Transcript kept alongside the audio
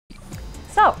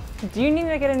So, do you need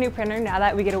to get a new printer now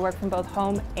that we get to work from both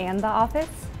home and the office?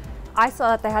 I saw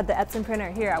that they had the Epson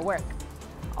printer here at work.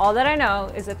 All that I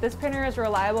know is that this printer is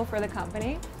reliable for the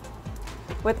company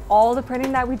with all the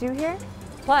printing that we do here.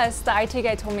 Plus, the IT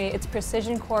guy told me it's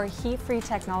precision core heat-free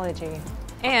technology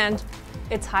and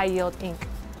it's high-yield ink.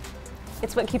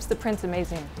 It's what keeps the prints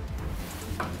amazing.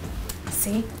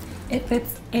 See, it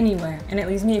fits anywhere and it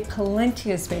leaves me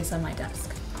plenty of space on my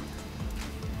desk.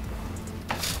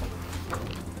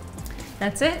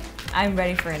 That's it, I'm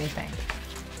ready for anything.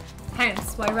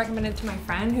 Hence why I recommend it to my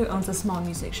friend who owns a small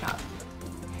music shop.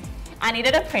 I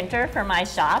needed a printer for my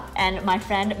shop and my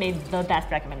friend made the best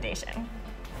recommendation.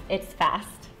 It's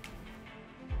fast.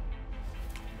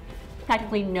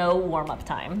 Practically no warm-up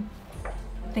time.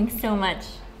 Thanks so much.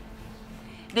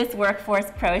 This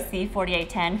WorkForce Pro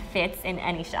C4810 fits in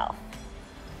any shelf.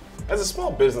 As a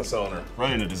small business owner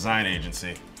running a design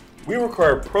agency, we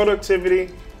require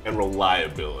productivity and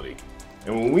reliability.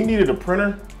 And when we needed a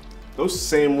printer, those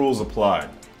same rules applied.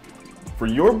 For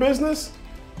your business,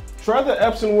 try the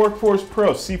Epson WorkForce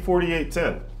Pro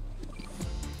C4810.